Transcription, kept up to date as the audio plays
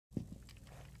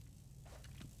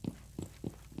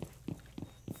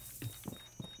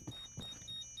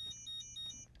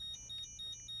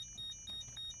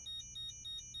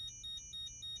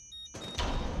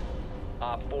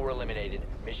4 eliminated.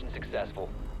 Mission successful.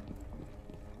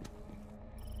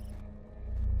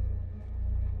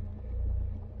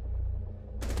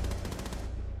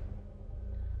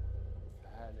 I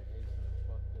had the ace and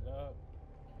fucked it up.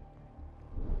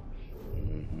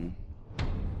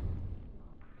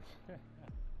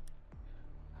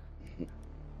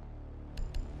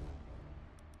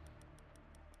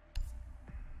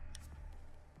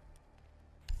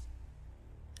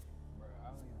 Bro, I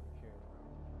don't even care,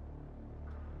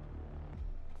 bro.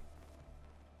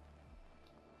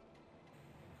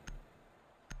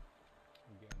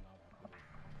 I'm getting off after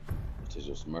this. Which is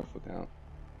your Smurf account?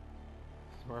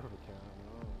 Smurf account,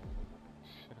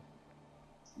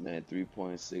 no. Man,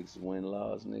 3.6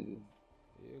 win-loss, nigga.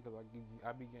 Yeah, cause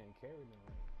I be getting carried in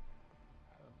it.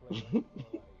 I done played like for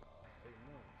like 8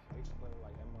 months. I used to play with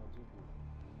like MLG people.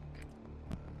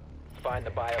 Find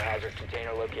the biohazard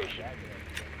container location.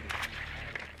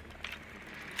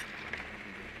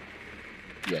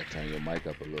 You gotta turn your mic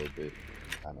up a little bit.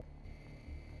 Kind of.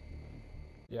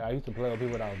 Yeah, I used to play with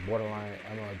people that was borderline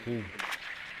MLG,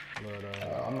 but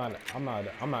I'm not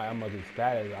MLG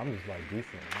status. I'm just like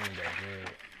decent. I ain't that good.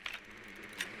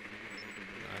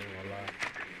 I ain't gonna lie.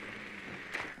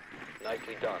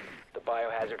 Nicely done. The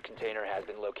biohazard container has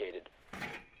been located. I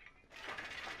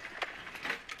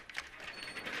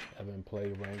haven't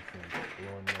played ranks and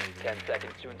Lord knows. 10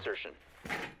 seconds to insertion.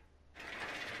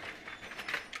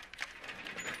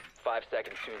 5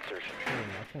 seconds to insertion. I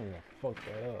can't even fuck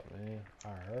that up, man. I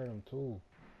heard him too.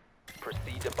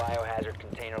 Proceed to biohazard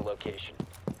container location.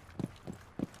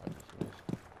 I just missed.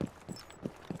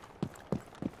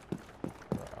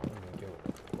 Bro, I don't even get what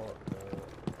the fuck, bro.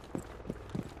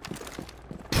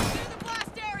 Clear the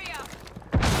blast area!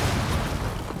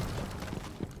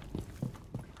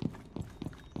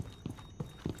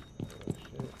 Oh,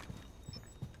 shit.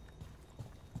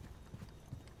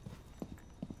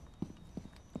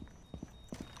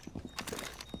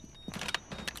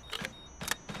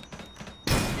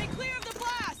 Stay clear of the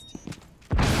blast!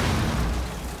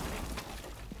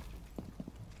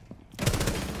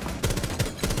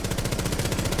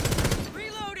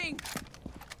 Reloading!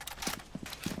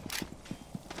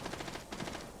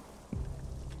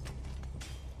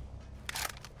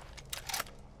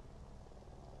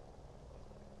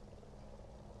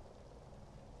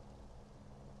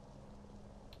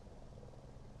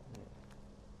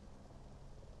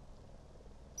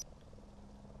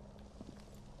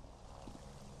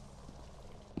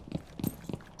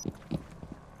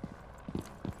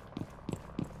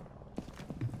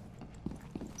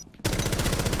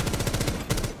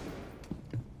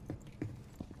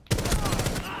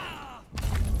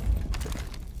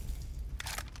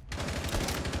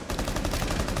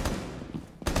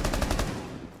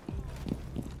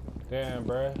 Damn,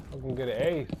 bro. I'm gonna get an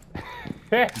ace.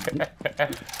 I'm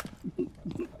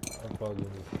fucking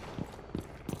with you.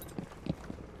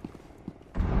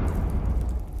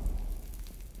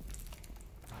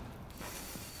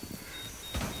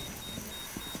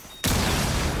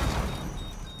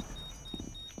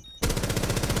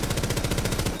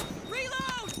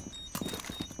 Reload!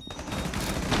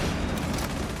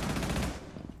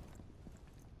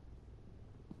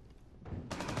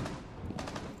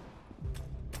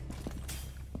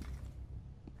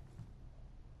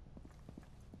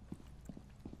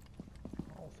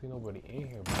 I don't see nobody in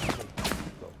here, bro.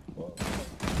 What the fuck?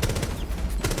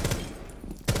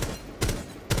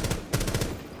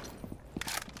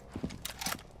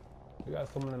 We got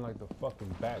someone in like the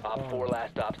fucking back Op 4 corner.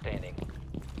 last stop standing.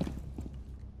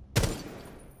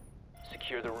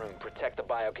 Secure the room. Protect the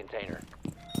biocontainer.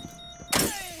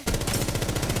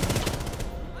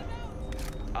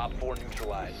 Op 4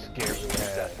 neutralized. Scary Mission ass.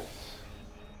 successful.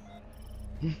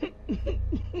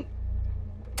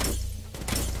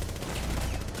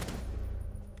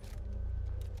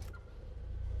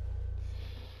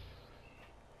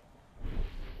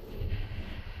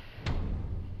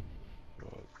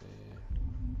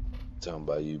 Talking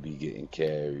about you be getting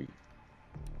carried.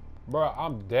 Bro,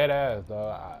 I'm dead ass,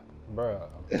 dog. Bro,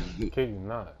 I'm kidding you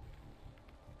not.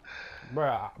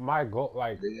 Bro, my goal,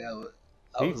 like, Nigga,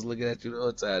 I was looking at you the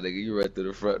whole time, nigga. You right through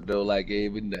the front door like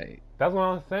every night. that's what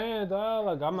I'm saying, dog.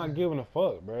 Like, I'm not giving a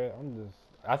fuck, bro. I'm just,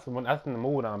 that's in the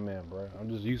mood I'm in, bro. I'm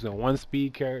just using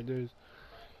 1-speed characters.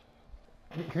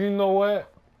 You know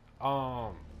what?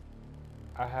 I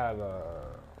had let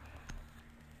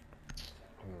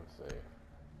me see.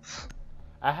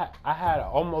 I had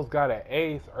almost got an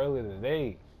ace earlier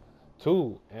today,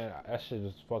 too, and that shit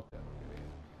just fucked up.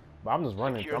 But I'm just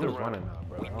running. Secure I'm the just room. running now,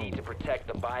 bro. We need to protect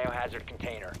the biohazard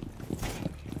container.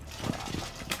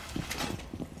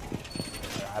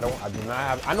 I do not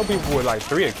have. I know people with like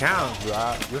 3 accounts,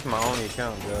 but this is my only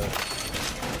account, dude.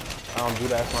 I don't do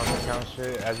that sponsored account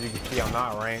shit. As you can see, I'm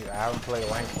not ranked. I haven't played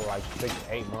ranked for like 6,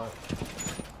 8 months.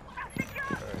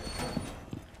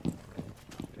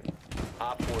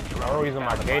 The only reason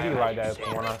my KD like that is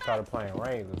when I started playing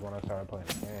ranked. Is when I started playing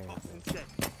the game. I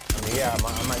mean, yeah, I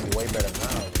might be way better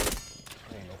now. But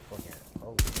I ain't no fucking pro.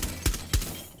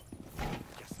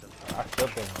 I still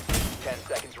think. 10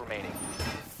 seconds remaining.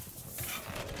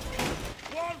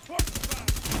 5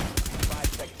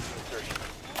 seconds to insertion.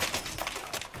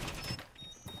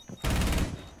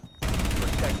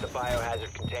 Protect the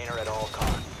biohazard container at all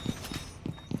costs.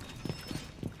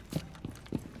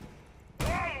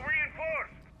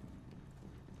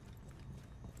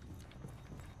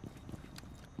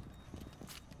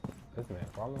 This man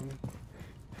follow me.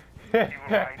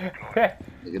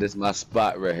 Nigga, this my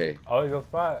spot right here. Oh, it's your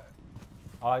spot.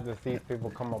 I like to see people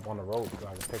come up on the road so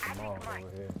I can pick them off over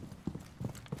here.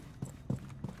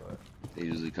 But They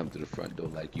usually come to the front door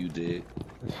like you did.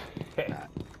 Nah,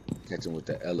 catch them with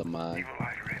the Elamine.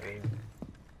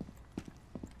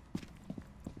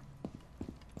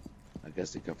 I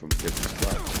guess they come from different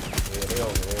spots. yeah, they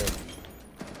over there.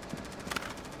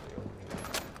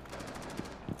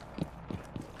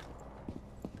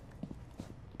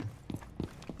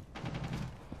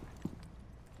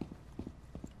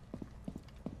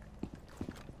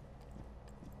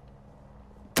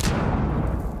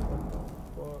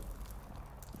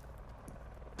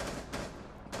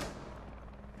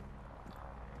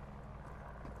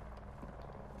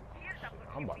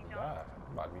 I'm about to die.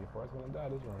 I'm about to be the first one to die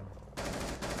this round.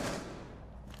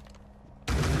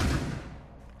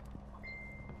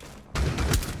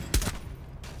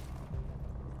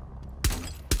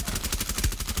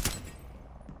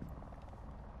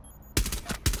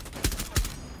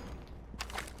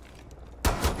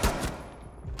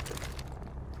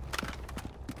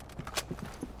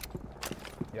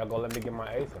 Y'all gonna let me get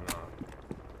my ace or not?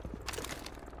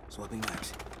 Swapping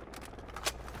max.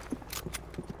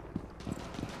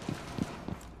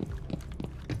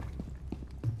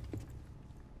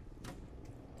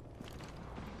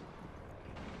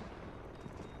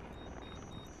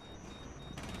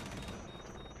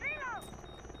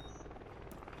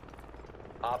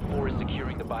 Op 4 is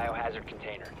securing the biohazard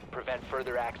container. Prevent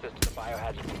further access to the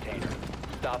biohazard container.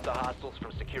 Stop the hostiles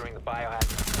from securing the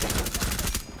biohazard container.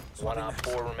 1 Op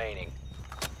 4 remaining.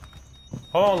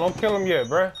 Hold on, don't kill him yet,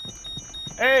 bruh.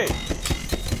 Hey!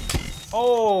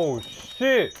 Oh,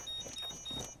 shit!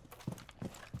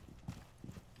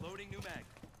 Loading new mag.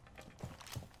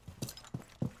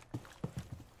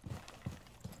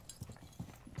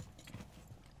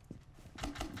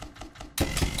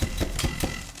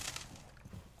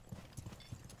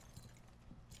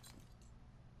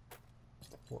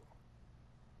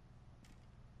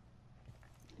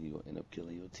 You gonna end up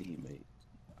killing your teammate.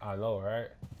 I know, right?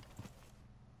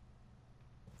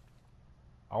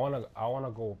 I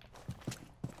wanna go.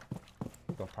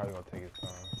 He's probably gonna take his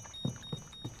time.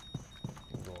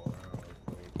 Go around real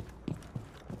quick.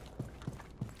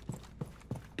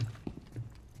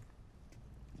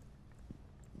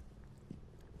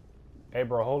 Hey,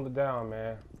 bro, hold it down,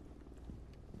 man.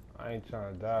 I ain't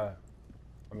trying to die.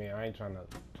 I mean, I ain't trying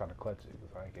to clutch it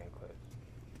because I ain't getting clutched.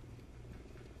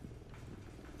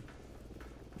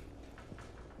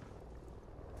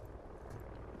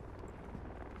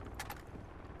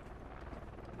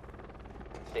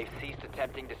 They've ceased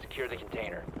attempting to secure the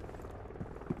container.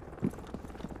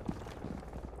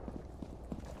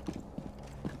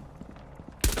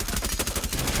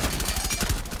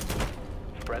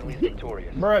 Friendly's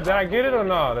victorious. Bruh, did I get it or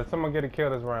no? Did someone get a kill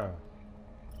this round?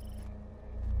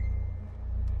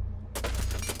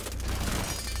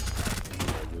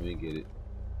 You didn't get it.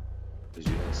 Cause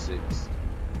you had 6.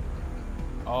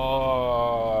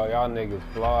 Oh, y'all niggas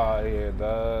fly here,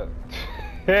 dog.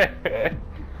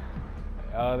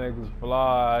 Y'all niggas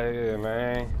fly here,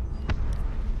 man.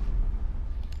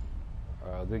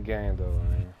 Good game though,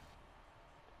 man.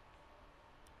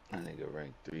 That nigga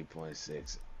ranked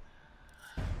 3.6.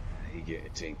 He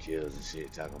getting 10 kills and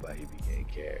shit, talking about he be getting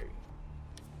carried.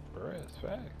 Bruh, it's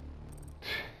fact.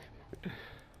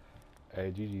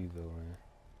 Hey, GG's though, man.